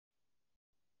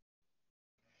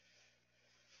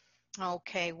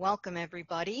Okay, welcome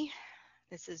everybody.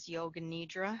 This is Yoga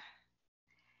Nidra.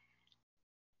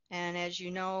 And as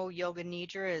you know, Yoga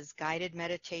Nidra is guided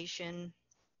meditation,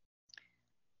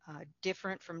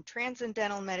 different from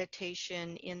transcendental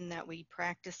meditation in that we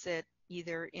practice it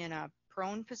either in a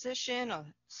prone position, a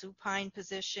supine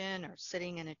position, or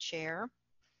sitting in a chair.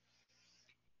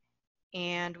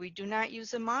 And we do not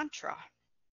use a mantra.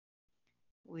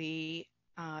 We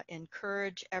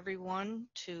encourage everyone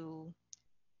to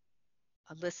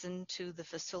listen to the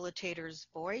facilitator's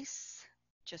voice.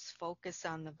 Just focus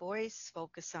on the voice,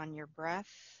 focus on your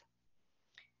breath.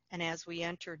 And as we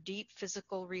enter deep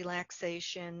physical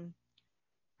relaxation,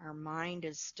 our mind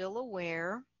is still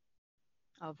aware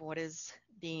of what is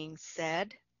being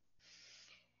said,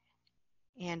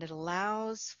 and it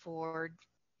allows for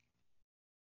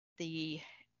the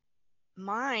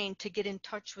mind to get in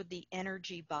touch with the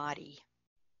energy body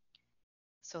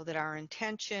so that our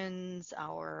intentions,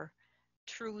 our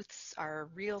truths, our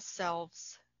real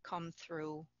selves come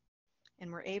through,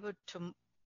 and we're able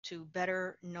to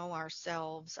better know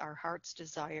ourselves, our heart's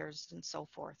desires, and so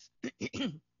forth.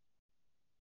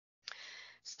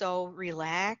 So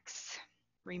relax.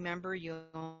 Remember, you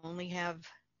only have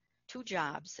two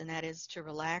jobs, and that is to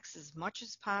relax as much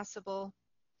as possible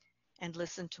and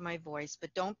listen to my voice.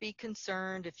 But don't be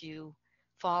concerned if you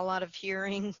fall out of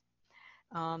hearing.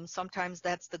 Sometimes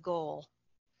that's the goal.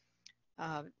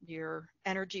 Your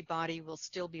energy body will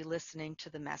still be listening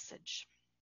to the message.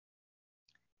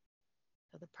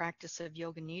 So the practice of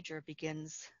Yoga Nidra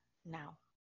begins now.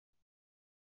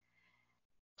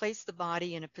 Place the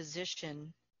body in a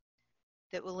position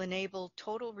that will enable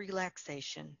total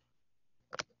relaxation.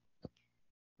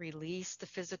 Release the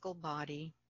physical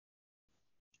body.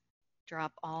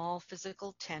 Drop all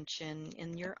physical tension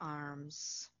in your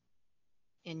arms,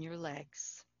 in your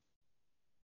legs.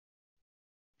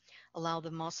 Allow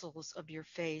the muscles of your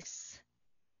face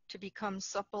to become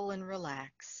supple and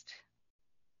relaxed.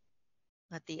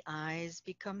 Let the eyes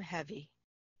become heavy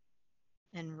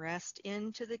and rest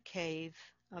into the cave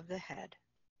of the head.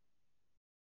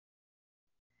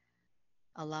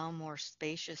 Allow more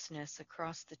spaciousness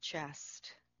across the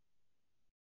chest.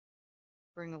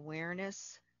 Bring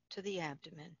awareness to the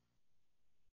abdomen.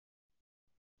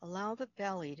 Allow the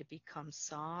belly to become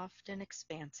soft and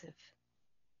expansive.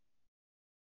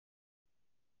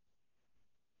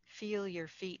 Feel your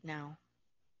feet now.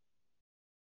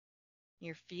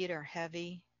 Your feet are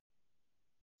heavy,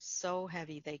 so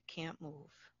heavy they can't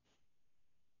move.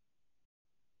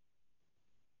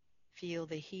 Feel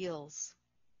the heels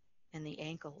and the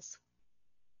ankles.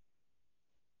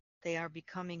 They are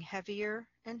becoming heavier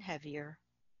and heavier,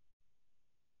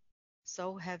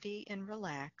 so heavy and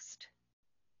relaxed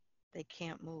they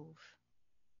can't move.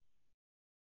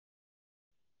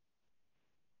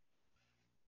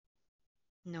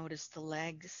 Notice the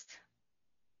legs.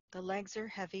 The legs are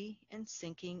heavy and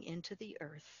sinking into the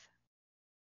earth,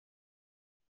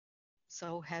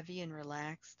 so heavy and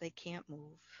relaxed they can't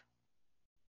move.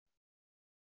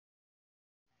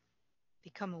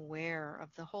 Become aware of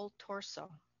the whole torso.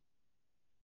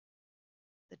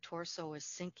 The torso is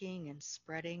sinking and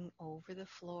spreading over the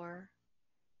floor,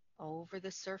 over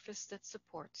the surface that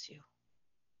supports you.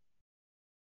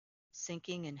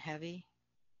 Sinking and heavy,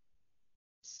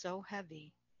 so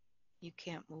heavy you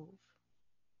can't move.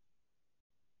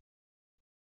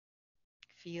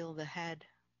 Feel the head.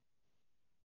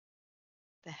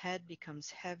 The head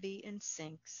becomes heavy and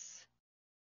sinks.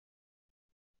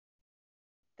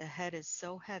 The head is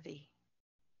so heavy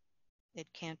it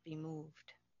can't be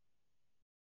moved.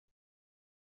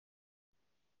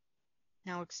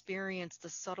 Now experience the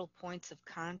subtle points of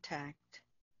contact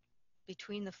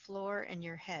between the floor and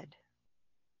your head,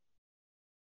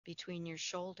 between your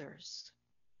shoulders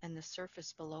and the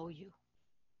surface below you,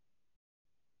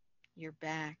 your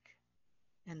back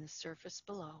and the surface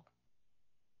below,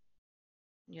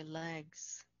 your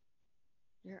legs,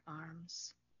 your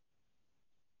arms.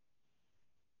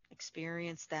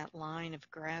 Experience that line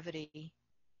of gravity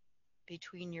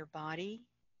between your body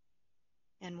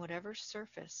and whatever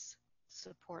surface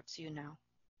supports you now.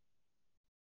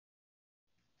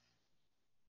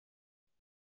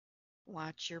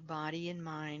 Watch your body and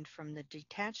mind from the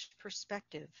detached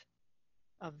perspective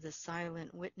of the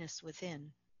silent witness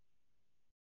within.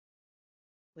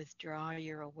 Withdraw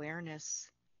your awareness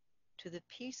to the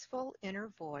peaceful inner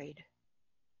void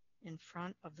in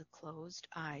front of the closed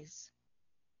eyes.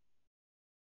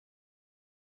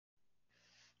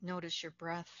 Notice your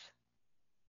breath.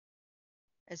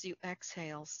 As you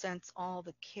exhale, sense all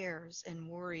the cares and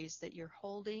worries that you're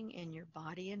holding in your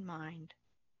body and mind,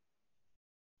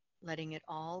 letting it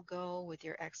all go with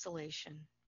your exhalation.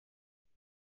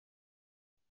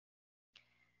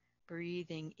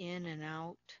 Breathing in and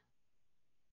out,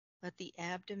 let the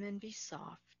abdomen be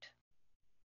soft.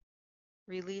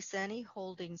 Release any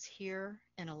holdings here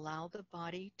and allow the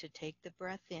body to take the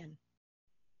breath in.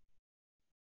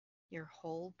 Your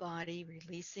whole body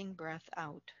releasing breath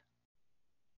out.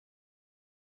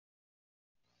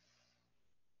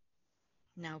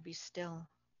 Now be still,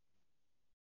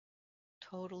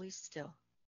 totally still.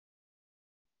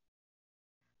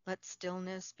 Let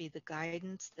stillness be the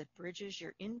guidance that bridges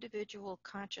your individual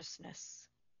consciousness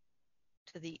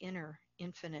to the inner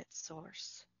infinite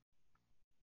source.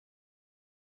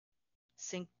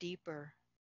 Sink deeper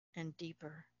and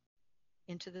deeper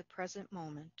into the present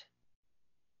moment.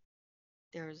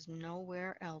 There is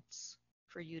nowhere else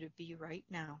for you to be right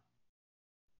now.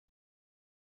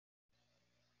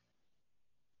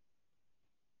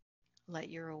 Let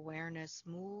your awareness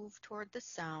move toward the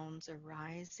sounds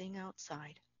arising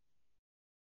outside.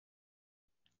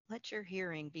 Let your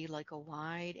hearing be like a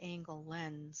wide-angle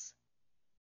lens.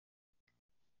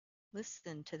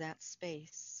 Listen to that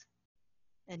space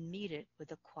and meet it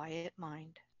with a quiet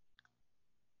mind.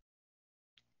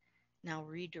 Now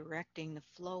redirecting the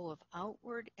flow of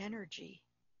outward energy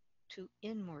to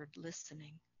inward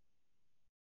listening.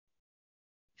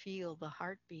 Feel the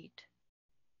heartbeat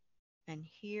and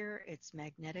hear its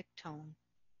magnetic tone.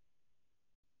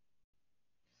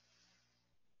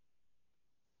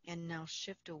 And now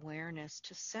shift awareness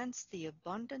to sense the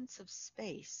abundance of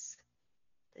space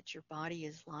that your body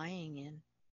is lying in.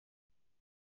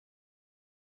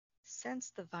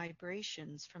 Sense the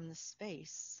vibrations from the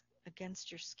space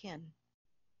against your skin.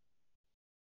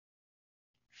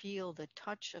 Feel the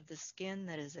touch of the skin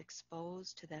that is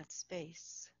exposed to that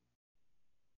space.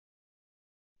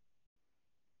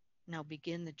 Now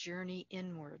begin the journey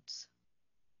inwards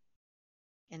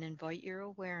and invite your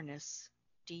awareness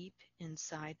deep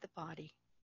inside the body.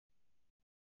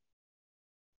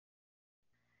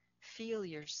 Feel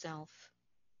yourself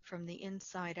from the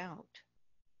inside out.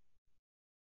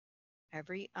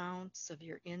 Every ounce of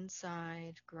your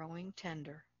inside growing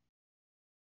tender.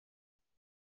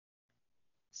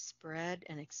 Spread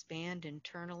and expand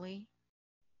internally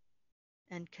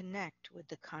and connect with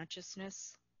the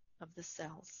consciousness of the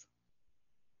cells.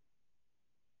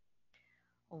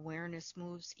 Awareness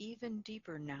moves even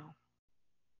deeper now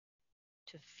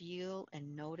to feel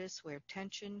and notice where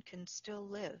tension can still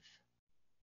live.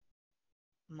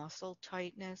 Muscle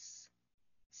tightness,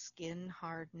 skin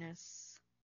hardness.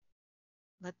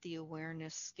 Let the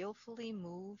awareness skillfully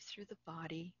move through the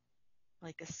body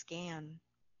like a scan.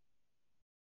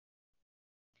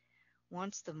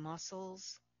 Once the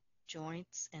muscles,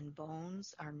 joints, and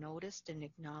bones are noticed and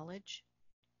acknowledged,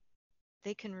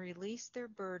 they can release their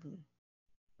burden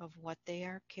of what they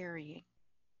are carrying.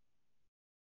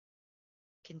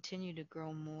 Continue to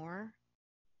grow more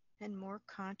and more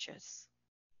conscious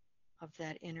of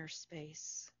that inner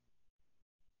space.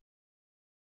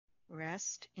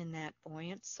 Rest in that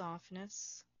buoyant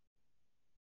softness.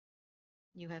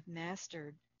 You have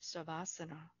mastered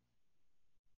Savasana,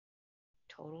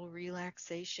 total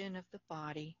relaxation of the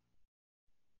body,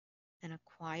 and a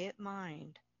quiet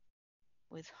mind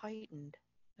with heightened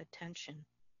attention.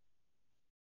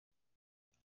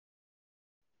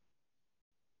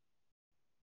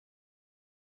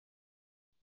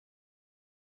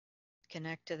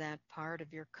 Connect to that part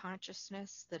of your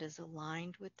consciousness that is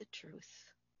aligned with the truth.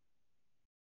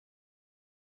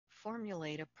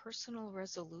 Formulate a personal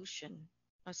resolution,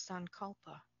 a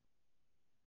sankalpa.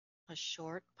 A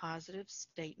short positive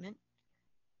statement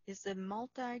is the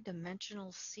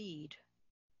multi-dimensional seed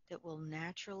that will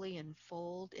naturally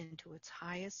unfold into its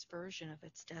highest version of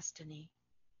its destiny.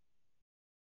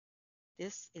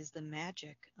 This is the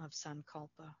magic of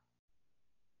sankalpa.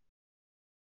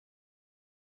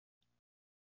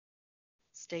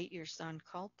 State your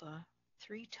sankalpa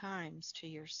 3 times to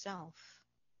yourself.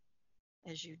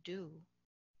 As you do,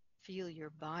 feel your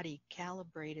body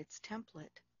calibrate its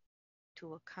template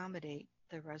to accommodate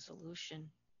the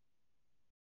resolution.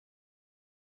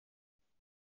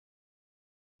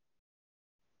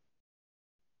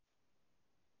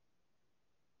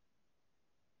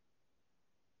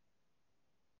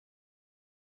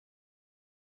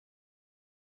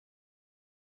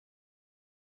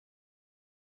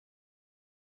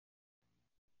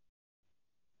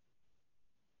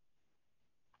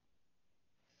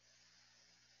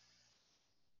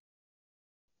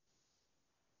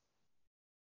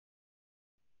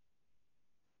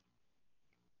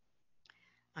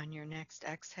 On your next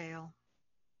exhale,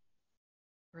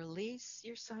 release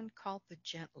your sankalpa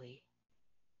gently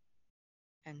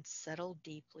and settle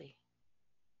deeply.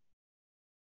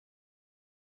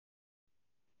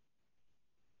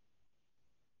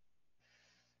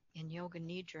 In Yoga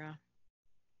Nidra,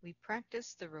 we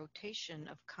practice the rotation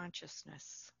of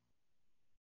consciousness.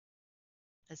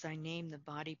 As I name the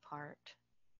body part,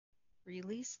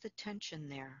 release the tension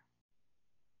there.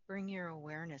 Bring your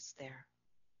awareness there.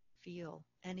 Feel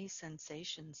any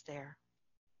sensations there.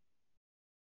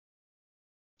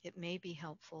 It may be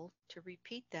helpful to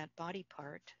repeat that body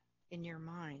part in your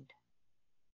mind.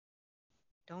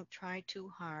 Don't try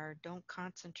too hard. Don't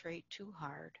concentrate too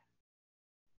hard.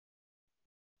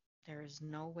 There is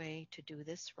no way to do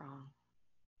this wrong.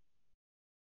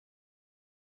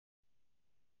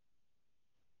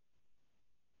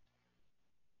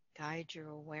 Guide your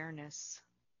awareness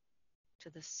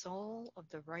to the sole of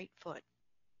the right foot.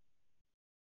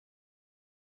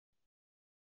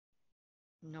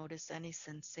 Notice any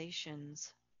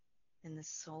sensations in the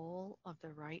sole of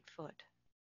the right foot,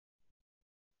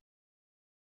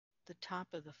 the top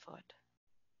of the foot,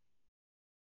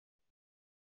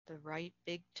 the right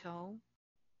big toe,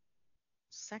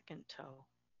 second toe,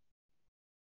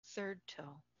 third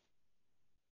toe,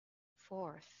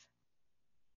 fourth,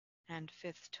 and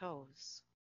fifth toes.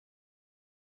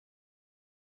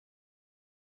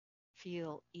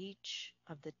 Feel each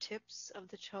of the tips of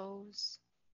the toes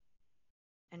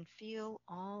and feel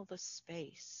all the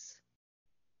space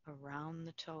around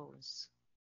the toes,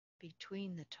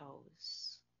 between the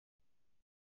toes.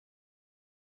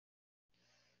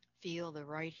 Feel the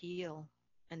right heel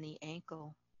and the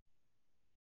ankle.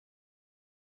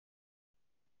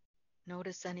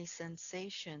 Notice any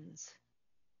sensations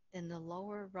in the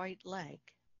lower right leg,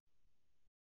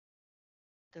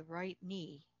 the right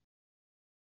knee,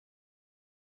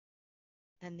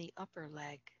 and the upper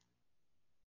leg.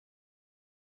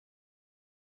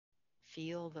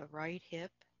 Feel the right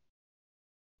hip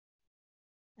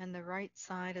and the right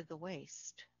side of the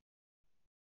waist,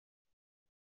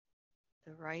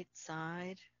 the right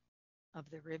side of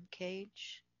the rib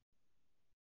cage,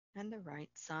 and the right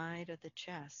side of the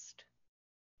chest.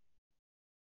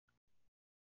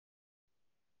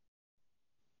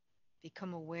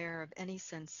 Become aware of any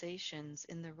sensations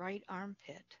in the right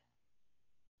armpit,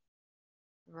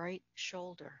 right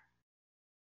shoulder,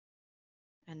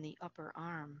 and the upper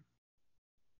arm.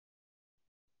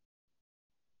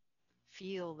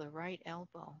 Feel the right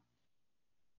elbow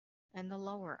and the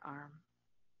lower arm.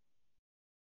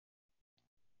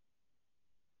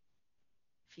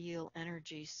 Feel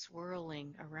energy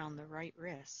swirling around the right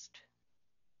wrist,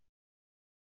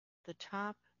 the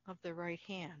top of the right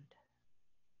hand,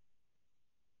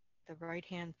 the right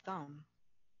hand thumb,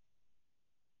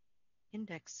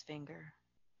 index finger,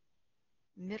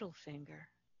 middle finger,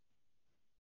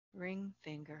 ring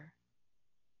finger,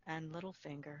 and little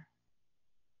finger.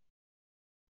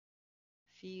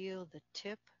 Feel the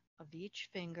tip of each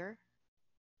finger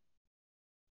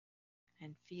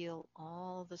and feel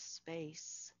all the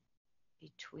space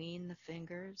between the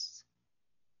fingers,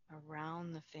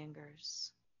 around the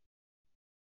fingers.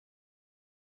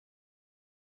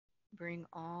 Bring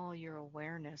all your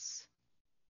awareness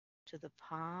to the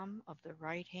palm of the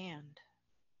right hand.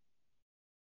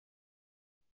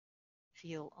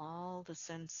 Feel all the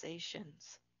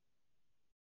sensations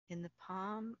in the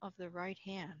palm of the right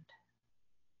hand,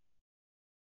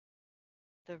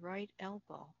 the right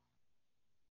elbow,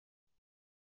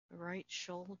 the right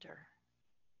shoulder,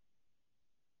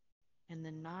 and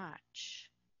the notch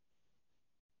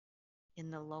in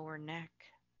the lower neck.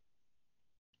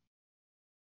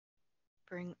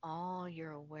 Bring all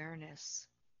your awareness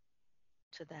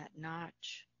to that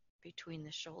notch between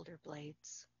the shoulder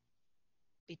blades,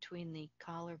 between the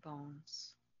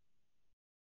collarbones.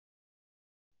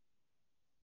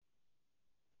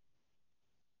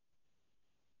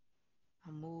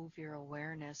 Now move your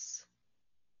awareness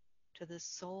to the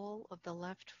sole of the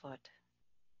left foot.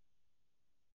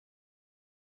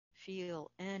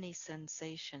 Feel any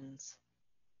sensations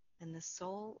in the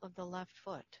sole of the left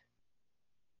foot,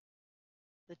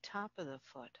 the top of the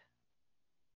foot,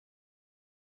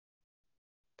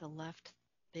 the left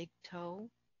big toe,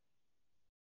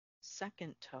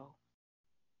 second toe,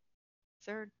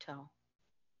 third toe,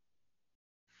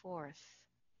 fourth,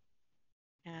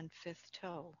 and fifth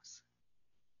toes.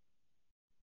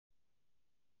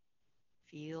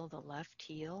 Feel the left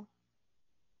heel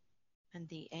and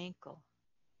the ankle.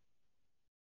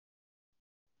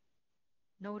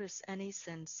 Notice any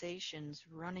sensations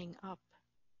running up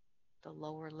the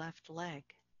lower left leg,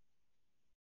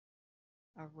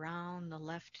 around the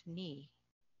left knee,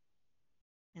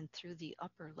 and through the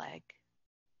upper leg.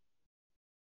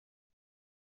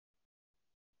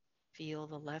 Feel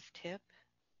the left hip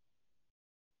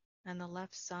and the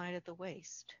left side of the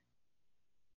waist.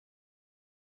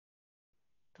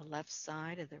 the left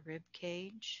side of the rib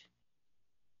cage,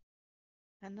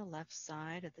 and the left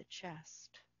side of the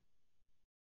chest.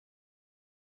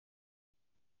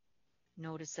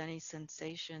 Notice any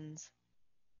sensations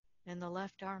in the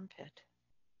left armpit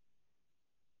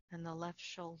and the left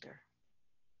shoulder.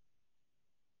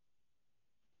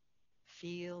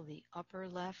 Feel the upper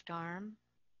left arm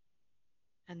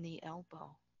and the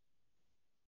elbow,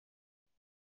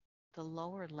 the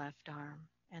lower left arm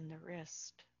and the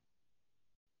wrist.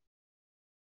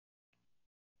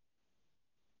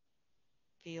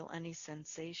 Feel any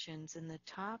sensations in the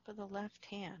top of the left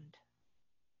hand,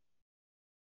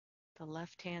 the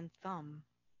left hand thumb,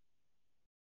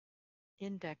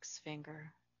 index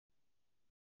finger,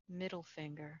 middle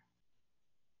finger,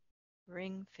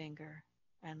 ring finger,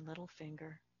 and little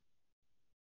finger.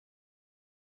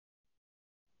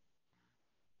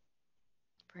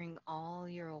 Bring all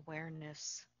your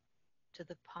awareness to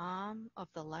the palm of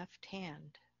the left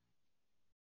hand.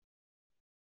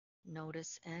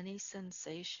 Notice any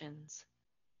sensations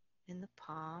in the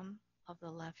palm of the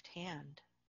left hand,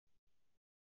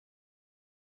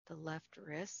 the left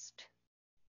wrist,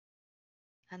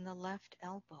 and the left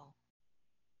elbow,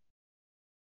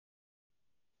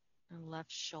 and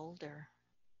left shoulder.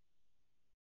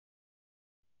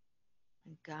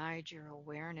 And guide your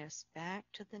awareness back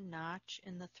to the notch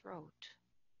in the throat.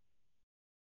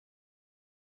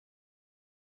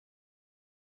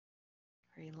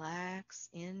 Relax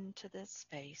into this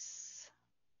space.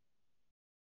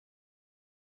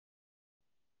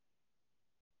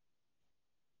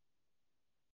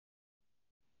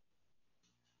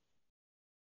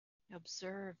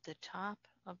 Observe the top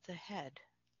of the head,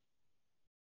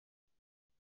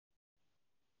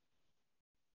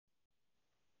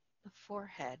 the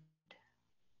forehead.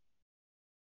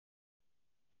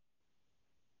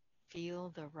 Feel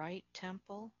the right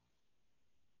temple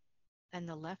and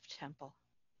the left temple.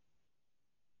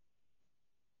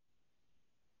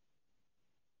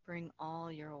 Bring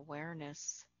all your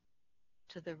awareness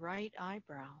to the right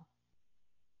eyebrow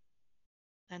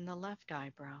and the left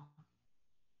eyebrow.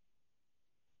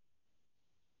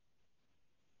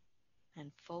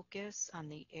 And focus on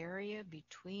the area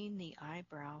between the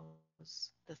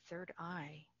eyebrows, the third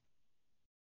eye.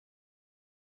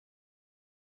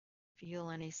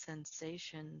 Feel any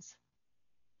sensations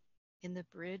in the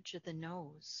bridge of the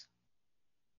nose,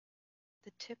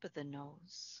 the tip of the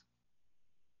nose.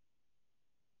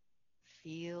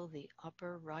 Feel the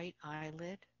upper right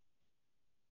eyelid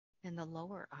and the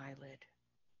lower eyelid.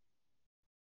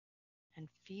 And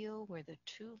feel where the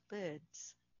two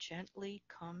lids gently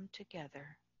come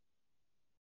together,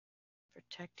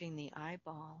 protecting the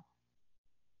eyeball,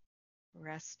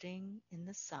 resting in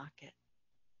the socket.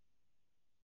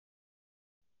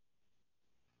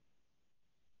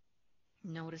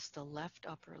 Notice the left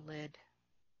upper lid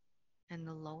and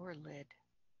the lower lid,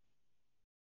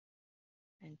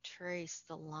 and trace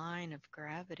the line of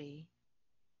gravity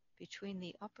between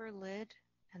the upper lid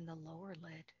and the lower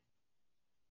lid.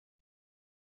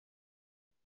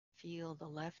 Feel the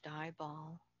left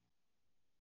eyeball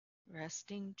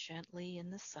resting gently in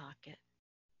the socket.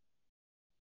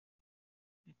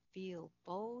 Feel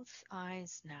both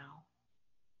eyes now.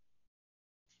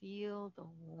 Feel the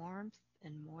warmth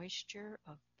and moisture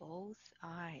of both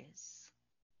eyes,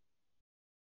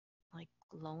 like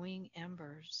glowing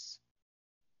embers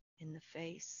in the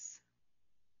face.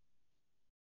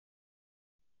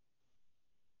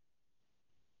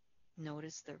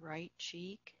 Notice the right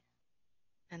cheek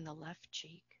and the left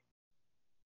cheek,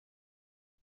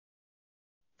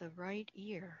 the right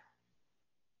ear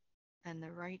and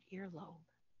the right earlobe,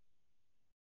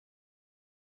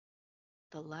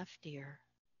 the left ear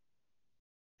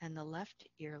and the left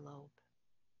earlobe.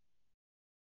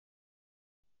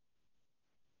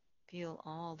 Feel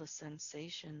all the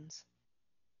sensations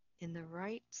in the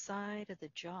right side of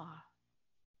the jaw,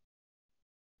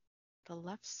 the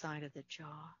left side of the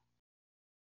jaw,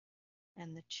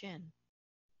 and the chin.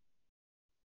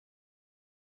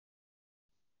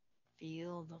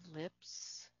 Feel the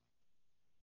lips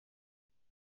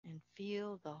and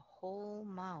feel the whole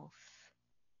mouth.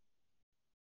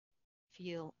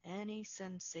 Feel any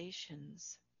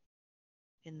sensations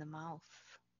in the mouth.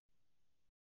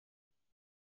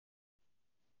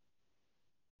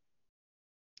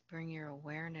 Bring your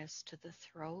awareness to the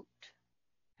throat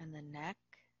and the neck,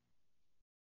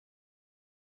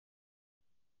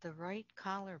 the right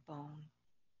collarbone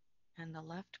and the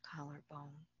left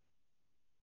collarbone.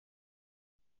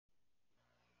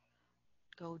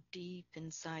 Go deep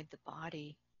inside the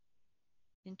body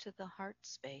into the heart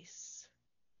space.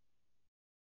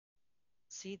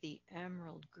 See the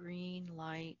emerald green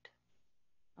light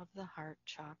of the heart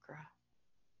chakra.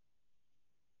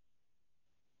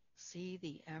 See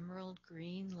the emerald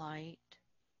green light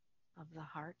of the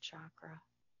heart chakra.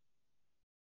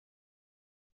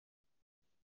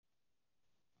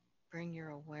 Bring your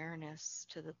awareness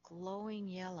to the glowing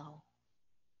yellow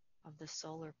of the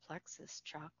solar plexus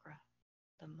chakra,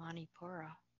 the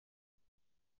Manipura.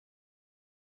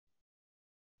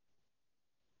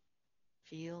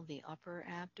 Feel the upper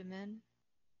abdomen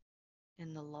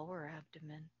and the lower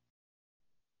abdomen.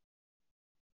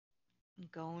 And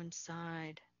go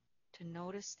inside to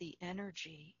notice the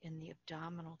energy in the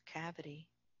abdominal cavity.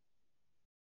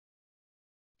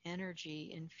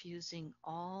 Energy infusing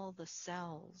all the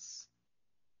cells,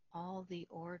 all the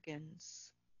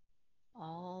organs,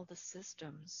 all the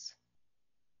systems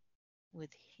with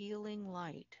healing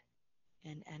light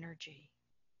and energy.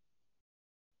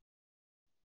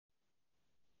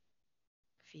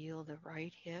 Feel the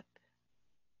right hip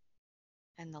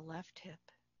and the left hip,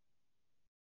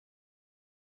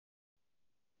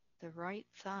 the right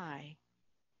thigh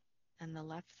and the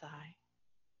left thigh,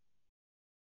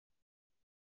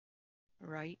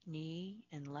 right knee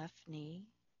and left knee,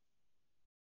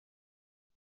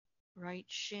 right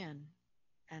shin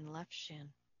and left shin.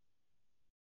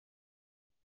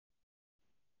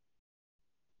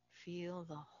 Feel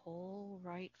the whole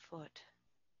right foot.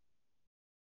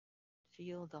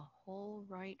 Feel the whole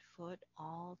right foot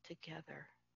all together.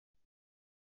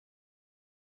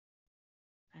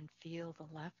 And feel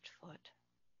the left foot.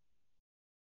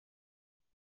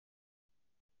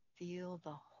 Feel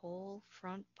the whole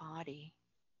front body.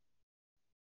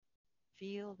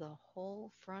 Feel the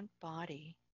whole front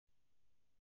body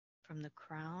from the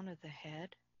crown of the head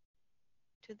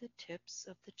to the tips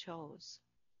of the toes.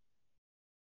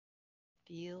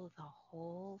 Feel the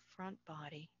whole front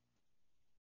body.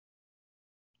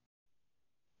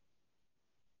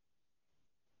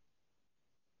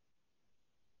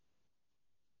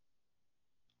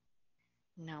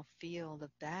 Now feel the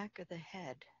back of the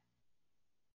head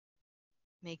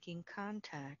making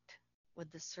contact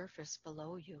with the surface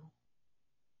below you.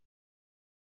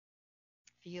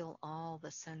 Feel all the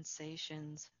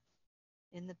sensations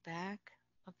in the back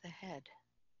of the head,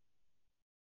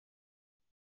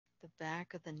 the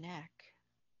back of the neck,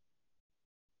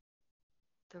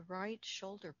 the right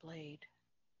shoulder blade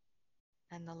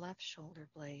and the left shoulder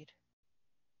blade,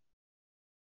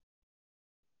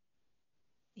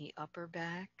 the upper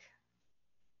back,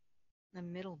 the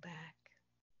middle back,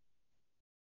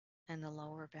 and the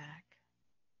lower back.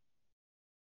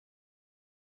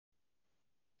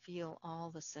 Feel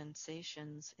all the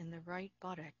sensations in the right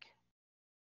buttock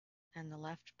and the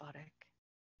left buttock,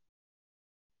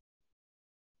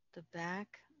 the back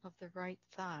of the right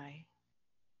thigh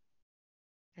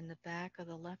and the back of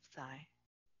the left thigh,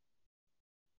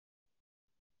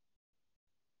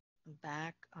 the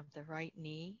back of the right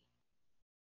knee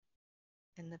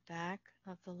and the back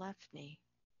of the left knee,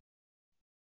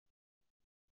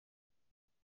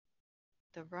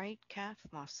 the right calf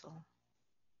muscle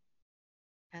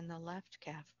and the left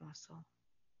calf muscle.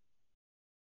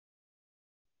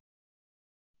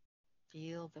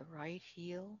 Feel the right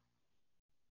heel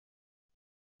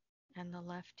and the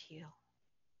left heel.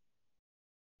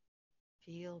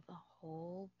 Feel the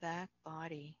whole back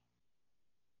body.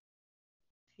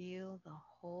 Feel the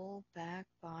whole back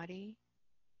body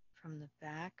from the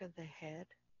back of the head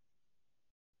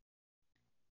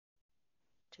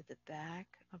to the back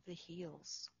of the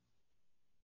heels.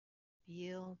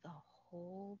 Feel the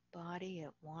whole body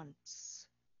at once.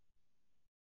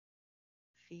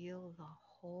 Feel the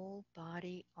whole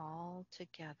body all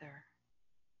together.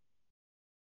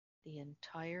 The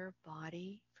entire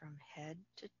body from head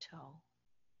to toe.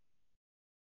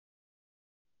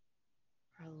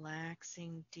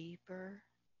 Relaxing deeper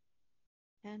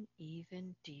and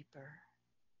even deeper.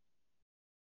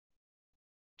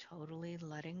 Totally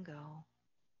letting go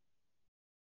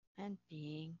and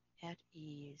being at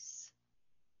ease.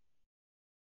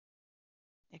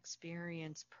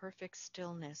 Experience perfect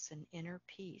stillness and inner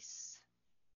peace,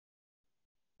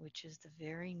 which is the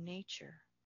very nature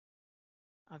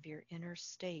of your inner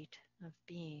state of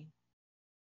being.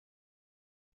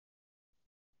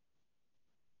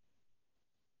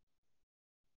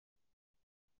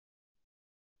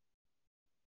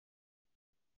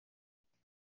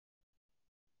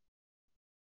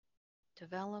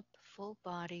 Develop full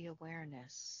body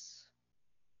awareness.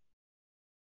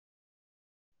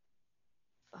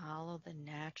 Follow the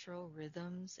natural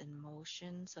rhythms and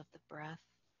motions of the breath,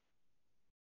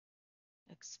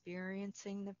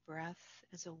 experiencing the breath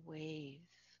as a wave,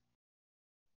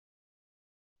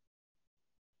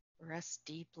 Rest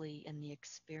deeply in the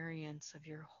experience of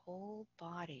your whole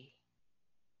body.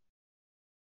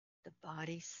 The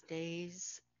body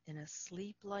stays in a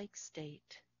sleep-like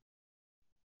state,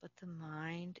 but the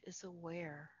mind is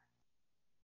aware.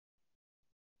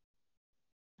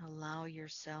 Allow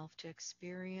yourself to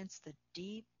experience the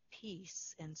deep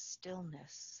peace and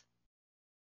stillness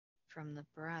from the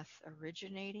breath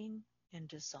originating and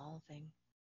dissolving.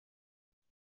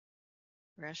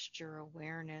 Rest your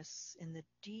awareness in the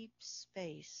deep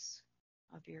space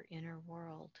of your inner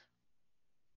world.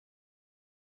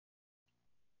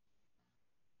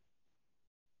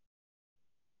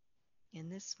 In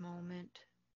this moment,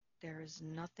 there is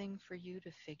nothing for you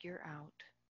to figure out.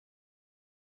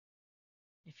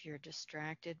 If you're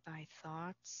distracted by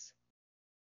thoughts,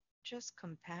 just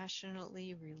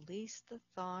compassionately release the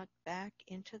thought back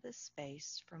into the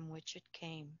space from which it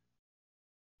came.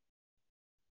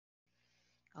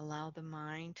 Allow the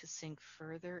mind to sink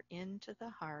further into the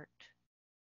heart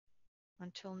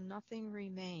until nothing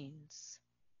remains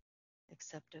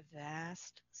except a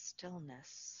vast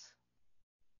stillness.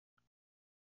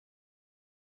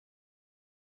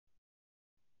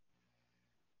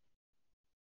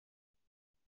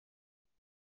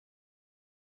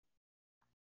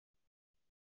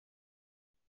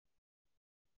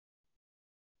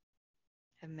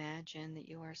 Imagine that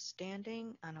you are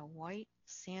standing on a white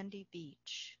sandy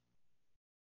beach.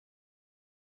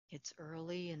 It's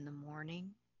early in the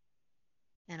morning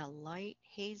and a light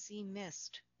hazy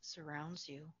mist surrounds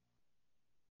you.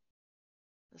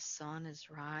 The sun is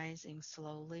rising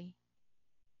slowly.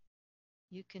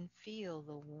 You can feel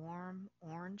the warm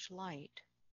orange light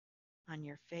on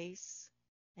your face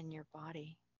and your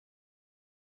body.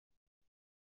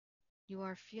 You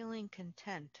are feeling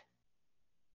content,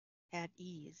 at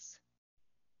ease,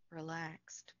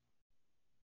 relaxed.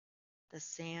 The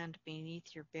sand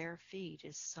beneath your bare feet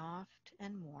is soft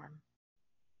and warm.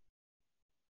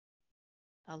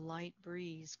 A light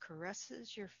breeze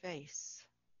caresses your face.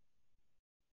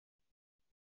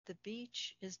 The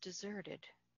beach is deserted.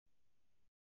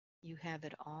 You have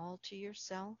it all to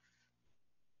yourself,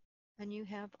 and you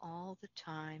have all the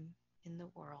time in the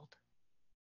world.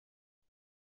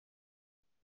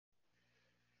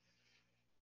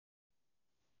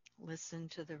 Listen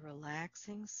to the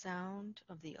relaxing sound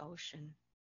of the ocean.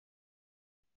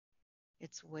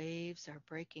 Its waves are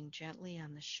breaking gently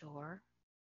on the shore.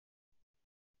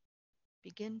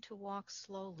 Begin to walk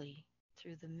slowly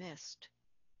through the mist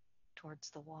towards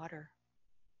the water.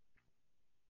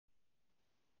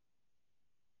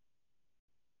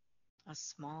 A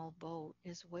small boat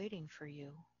is waiting for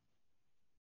you.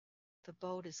 The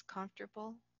boat is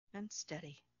comfortable and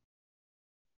steady.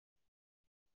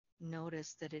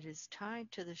 Notice that it is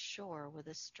tied to the shore with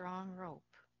a strong rope.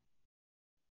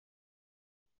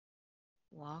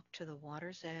 Walk to the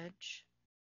water's edge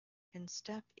and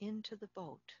step into the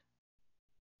boat.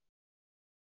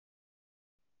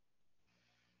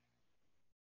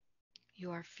 You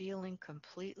are feeling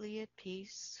completely at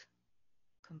peace,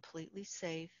 completely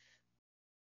safe,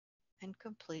 and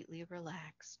completely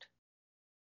relaxed.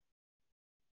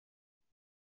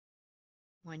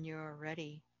 When you are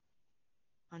ready,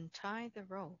 untie the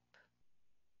rope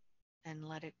and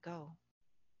let it go.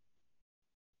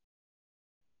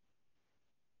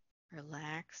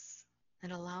 Relax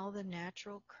and allow the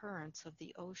natural currents of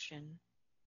the ocean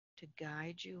to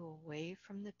guide you away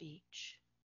from the beach.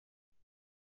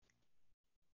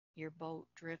 Your boat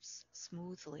drifts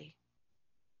smoothly.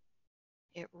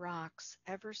 It rocks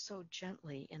ever so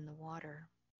gently in the water.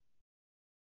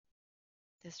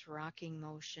 This rocking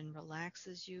motion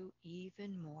relaxes you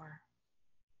even more.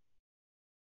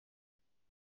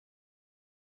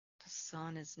 The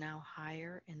sun is now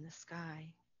higher in the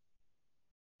sky.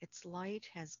 Its light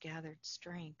has gathered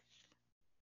strength.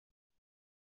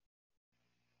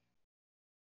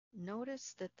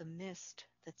 Notice that the mist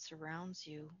that surrounds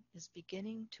you is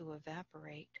beginning to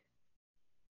evaporate.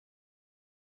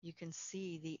 You can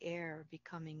see the air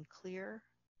becoming clearer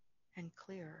and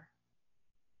clearer.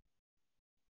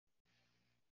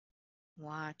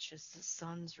 Watch as the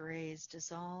sun's rays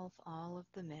dissolve all of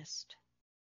the mist.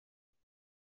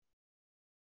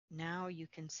 Now you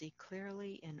can see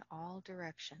clearly in all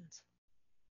directions.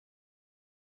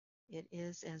 It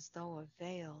is as though a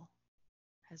veil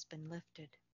has been lifted.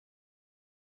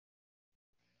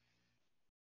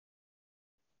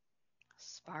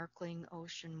 Sparkling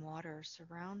ocean water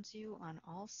surrounds you on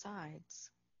all sides,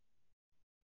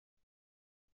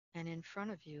 and in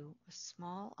front of you a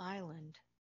small island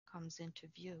comes into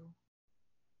view.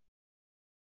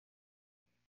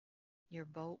 Your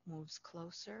boat moves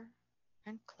closer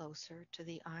and closer to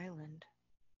the island.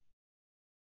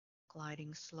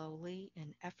 gliding slowly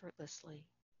and effortlessly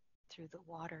through the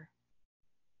water.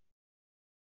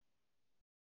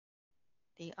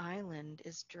 The island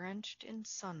is drenched in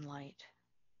sunlight.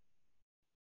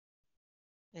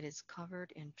 It is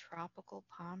covered in tropical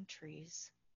palm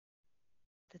trees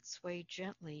that sway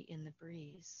gently in the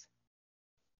breeze.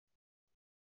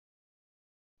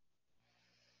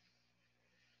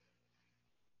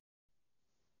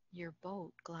 Your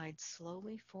boat glides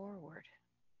slowly forward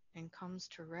and comes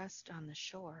to rest on the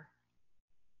shore.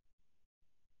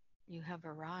 You have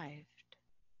arrived.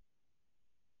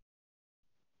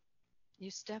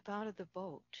 You step out of the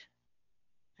boat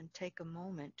and take a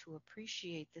moment to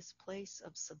appreciate this place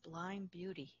of sublime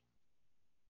beauty.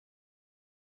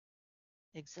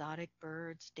 Exotic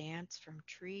birds dance from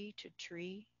tree to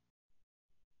tree,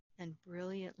 and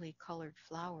brilliantly colored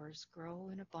flowers grow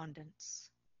in abundance.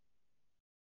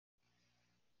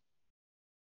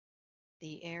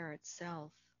 The air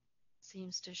itself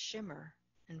seems to shimmer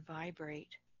and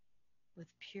vibrate with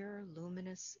pure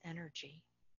luminous energy.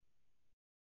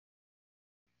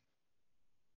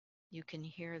 You can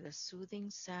hear the soothing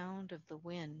sound of the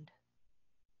wind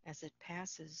as it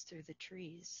passes through the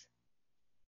trees.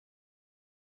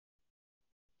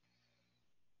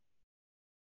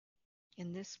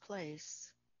 In this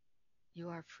place, you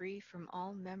are free from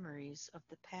all memories of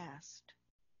the past.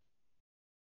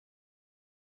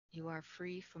 You are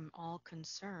free from all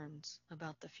concerns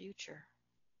about the future.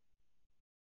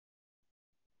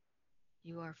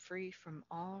 You are free from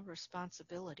all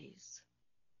responsibilities.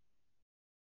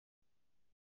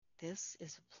 This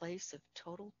is a place of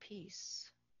total peace,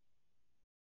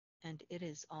 and it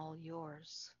is all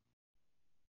yours.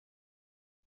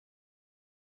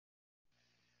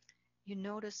 You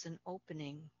notice an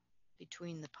opening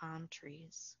between the palm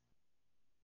trees.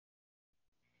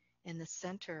 In the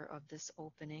center of this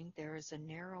opening, there is a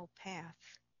narrow path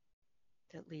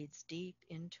that leads deep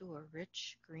into a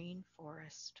rich green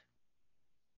forest.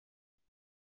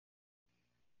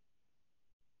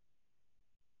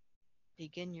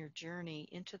 Begin your journey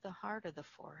into the heart of the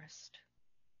forest.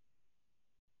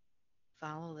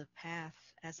 Follow the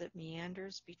path as it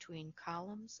meanders between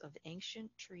columns of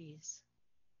ancient trees.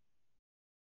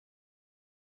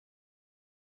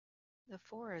 The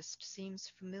forest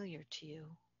seems familiar to you,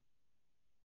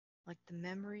 like the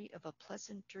memory of a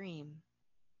pleasant dream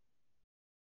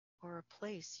or a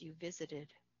place you visited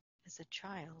as a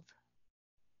child.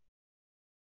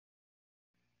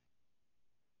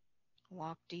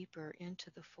 Walk deeper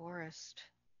into the forest.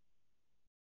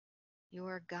 You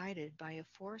are guided by a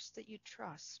force that you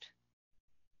trust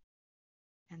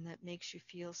and that makes you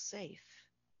feel safe,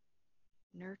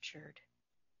 nurtured,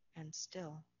 and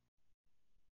still.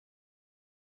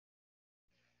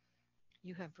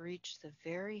 You have reached the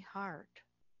very heart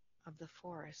of the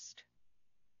forest.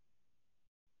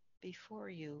 Before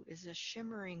you is a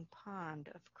shimmering pond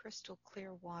of crystal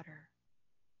clear water,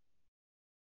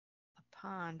 a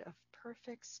pond of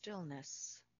perfect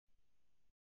stillness.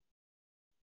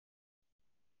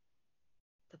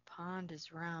 The pond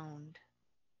is round,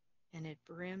 and it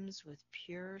brims with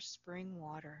pure spring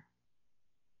water.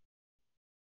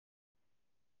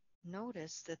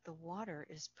 Notice that the water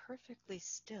is perfectly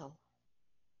still,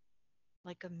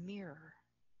 like a mirror,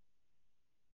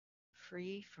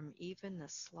 free from even the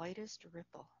slightest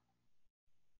ripple.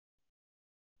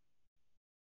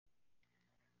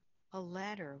 A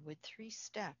ladder with 3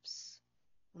 steps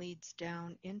leads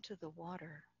down into the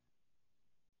water.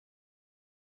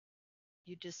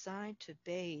 You decide to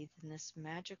bathe in this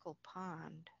magical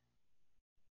pond,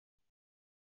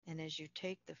 and as you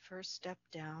take the first step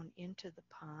down into the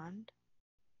pond,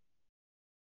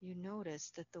 you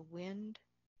notice that the wind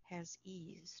has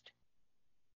eased.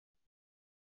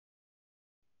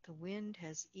 The wind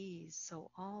has eased,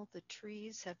 so all the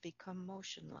trees have become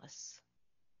motionless.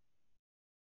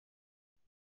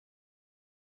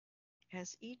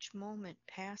 As each moment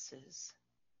passes,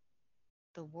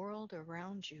 the world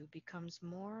around you becomes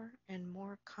more and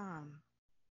more calm,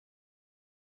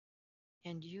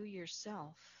 and you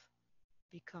yourself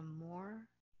become more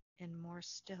and more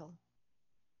still,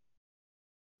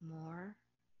 more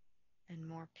and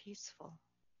more peaceful.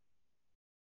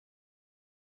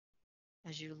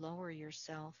 As you lower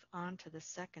yourself onto the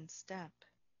second step,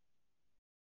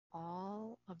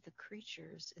 all of the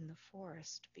creatures in the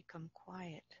forest become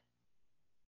quiet.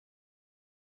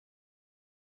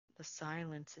 The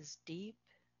silence is deep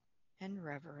and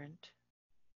reverent.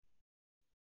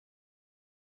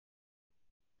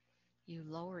 You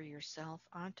lower yourself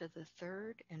onto the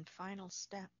third and final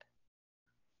step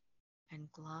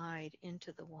and glide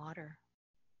into the water.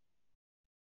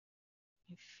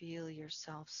 You Feel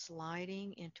yourself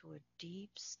sliding into a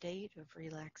deep state of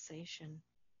relaxation.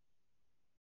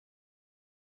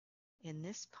 In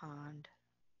this pond,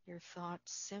 your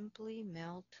thoughts simply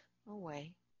melt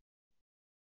away.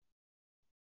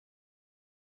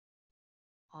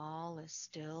 All is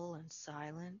still and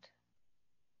silent.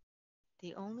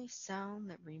 The only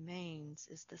sound that remains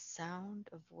is the sound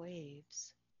of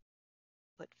waves,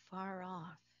 but far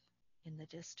off in the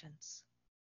distance.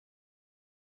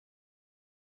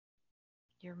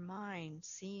 Your mind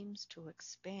seems to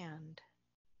expand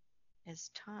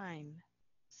as time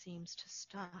seems to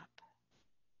stop.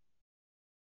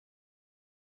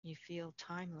 You feel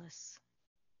timeless,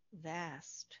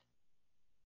 vast,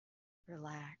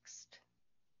 relaxed.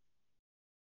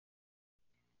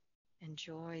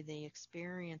 Enjoy the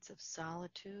experience of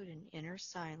solitude and inner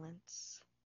silence.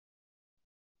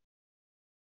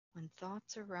 When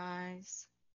thoughts arise,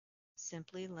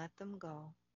 simply let them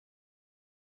go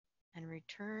and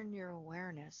return your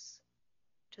awareness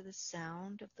to the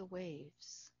sound of the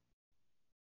waves.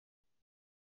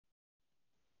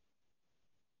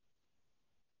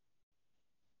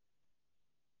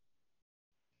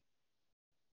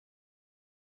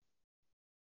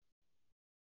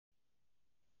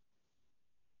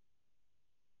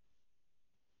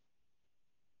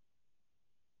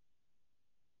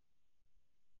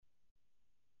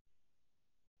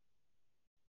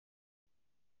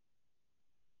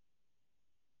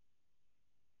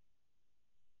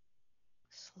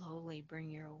 Slowly bring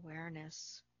your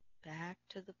awareness back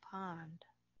to the pond.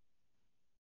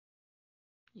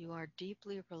 You are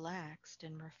deeply relaxed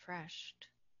and refreshed.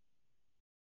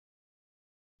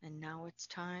 And now it's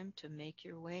time to make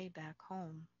your way back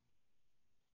home.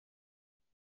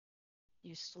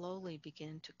 You slowly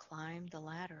begin to climb the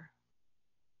ladder.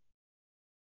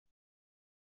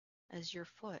 As your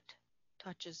foot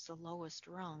touches the lowest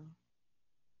rung,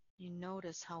 you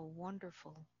notice how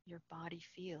wonderful your body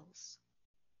feels.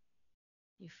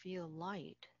 You feel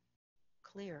light,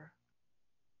 clear,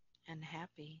 and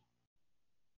happy.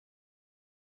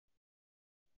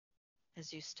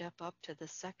 As you step up to the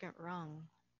second rung,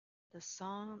 the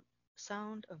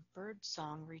sound of bird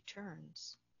song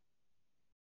returns.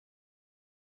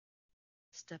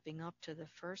 Stepping up to the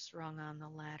first rung on the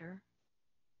ladder,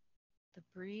 the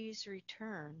breeze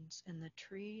returns and the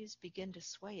trees begin to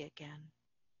sway again.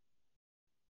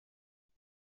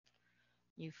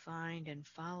 You find and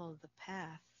follow the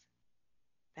path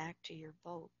back to your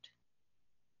boat.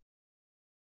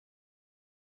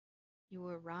 You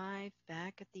arrive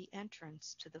back at the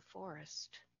entrance to the forest.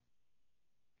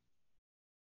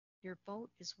 Your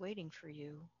boat is waiting for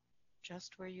you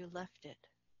just where you left it.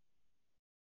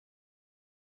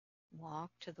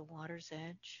 Walk to the water's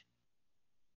edge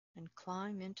and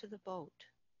climb into the boat.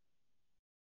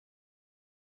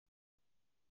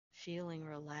 Feeling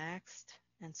relaxed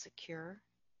and secure,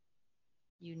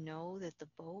 you know that the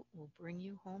boat will bring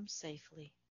you home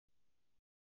safely.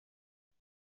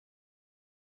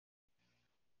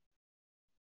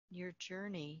 Your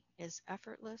journey is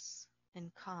effortless and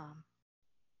calm.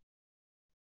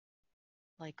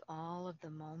 Like all of the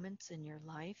moments in your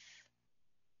life,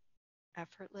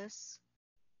 effortless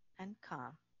and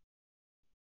calm.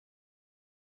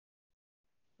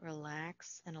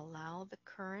 Relax and allow the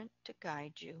current to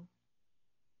guide you.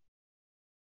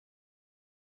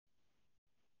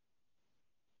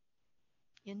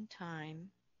 In time,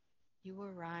 you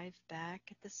arrive back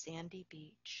at the sandy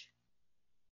beach.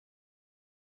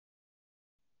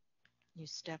 You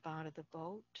step out of the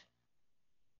boat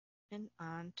and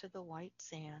onto the white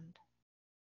sand.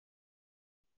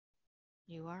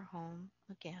 You are home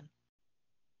again.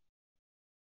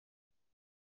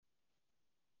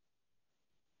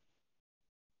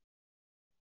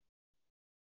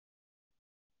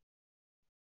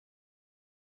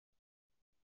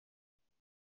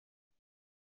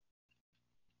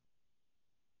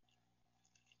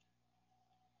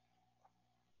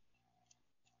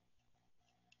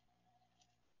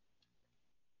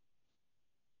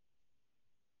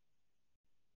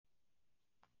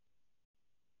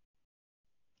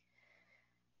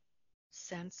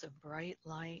 Sense a bright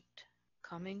light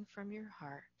coming from your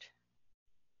heart.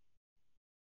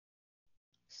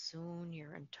 Soon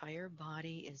your entire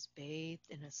body is bathed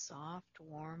in a soft,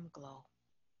 warm glow.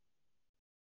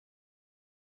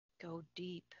 Go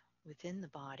deep within the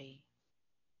body.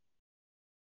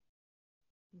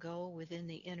 Go within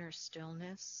the inner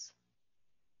stillness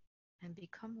and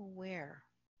become aware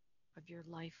of your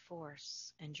life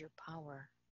force and your power.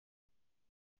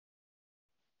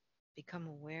 Become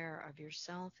aware of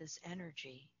yourself as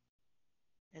energy,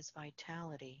 as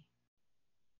vitality.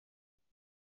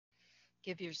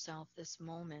 Give yourself this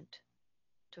moment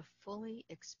to fully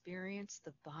experience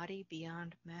the body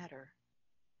beyond matter,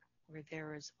 where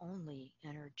there is only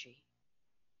energy.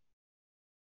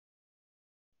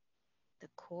 The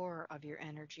core of your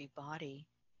energy body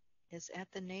is at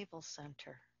the navel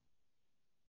center.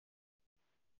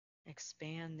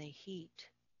 Expand the heat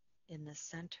in the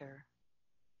center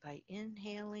by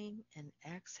inhaling and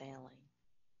exhaling,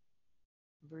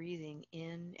 breathing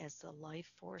in as the life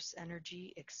force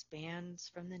energy expands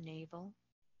from the navel,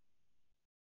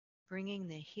 bringing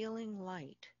the healing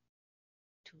light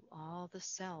to all the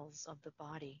cells of the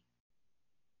body.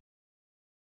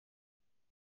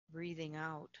 Breathing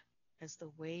out as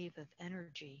the wave of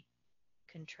energy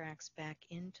contracts back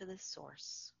into the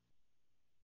source.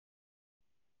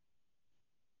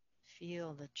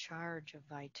 Feel the charge of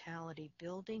vitality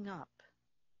building up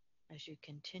as you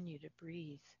continue to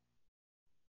breathe.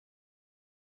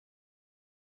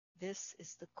 This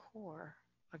is the core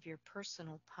of your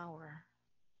personal power.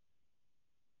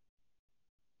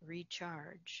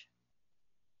 Recharge,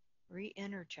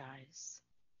 re-energize,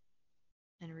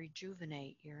 and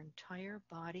rejuvenate your entire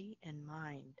body and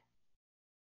mind.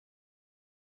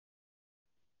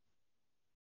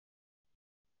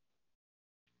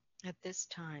 At this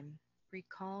time,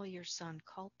 recall your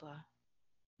sankalpa,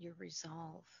 your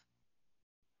resolve.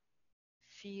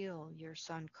 Feel your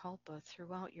sankalpa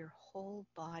throughout your whole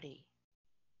body.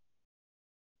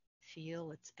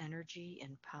 Feel its energy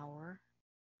and power,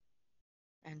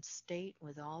 and state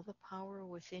with all the power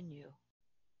within you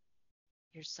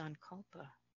your sankalpa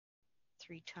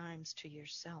 3 times to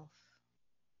yourself.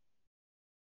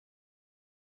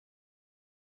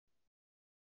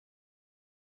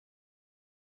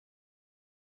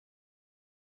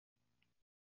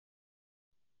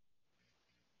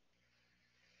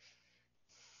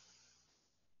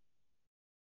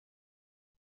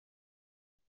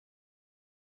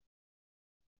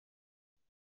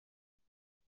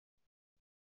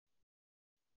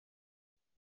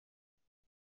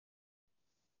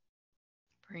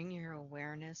 Bring your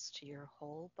awareness to your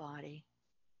whole body.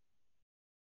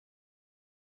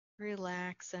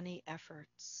 Relax any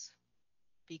efforts.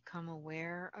 Become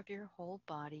aware of your whole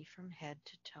body from head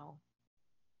to toe.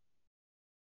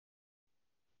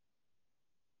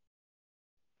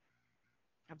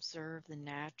 Observe the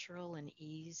natural and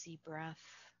easy breath,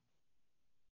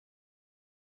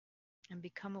 and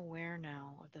become aware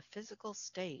now of the physical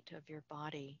state of your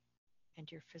body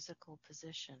and your physical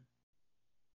position.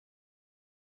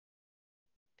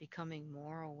 Becoming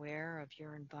more aware of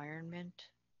your environment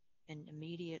and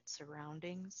immediate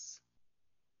surroundings.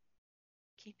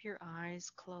 Keep your eyes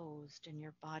closed and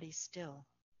your body still.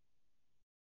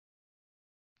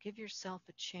 Give yourself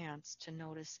a chance to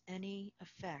notice any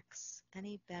effects,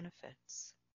 any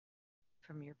benefits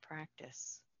from your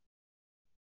practice.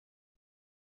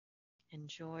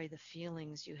 Enjoy the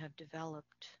feelings you have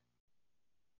developed.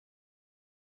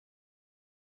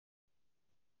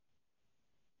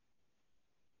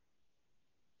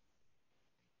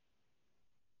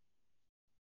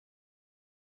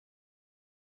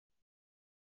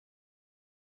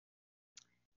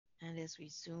 And as we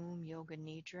zoom Yoga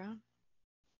Nidra,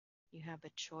 you have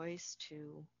a choice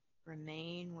to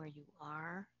remain where you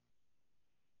are,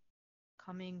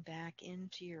 coming back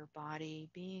into your body,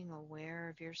 being aware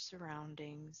of your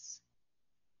surroundings,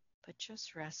 but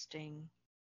just resting.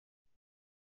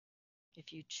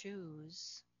 If you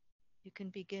choose, you can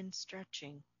begin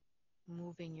stretching,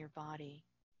 moving your body.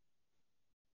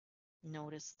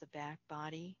 Notice the back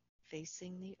body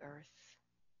facing the earth,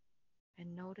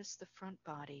 and notice the front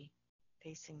body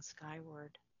facing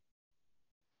skyward.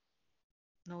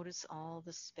 Notice all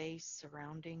the space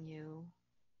surrounding you,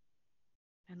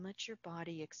 and let your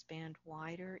body expand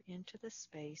wider into the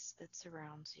space that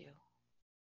surrounds you.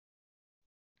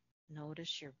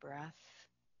 Notice your breath.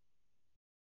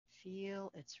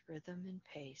 Feel its rhythm and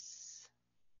pace.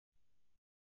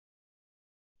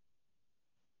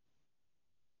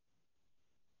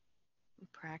 The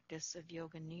practice of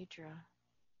Yoga Nidra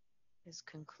is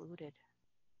concluded.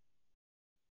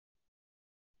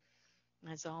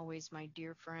 As always, my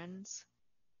dear friends,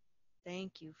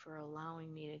 thank you for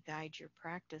allowing me to guide your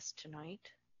practice tonight.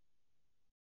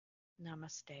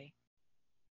 Namaste.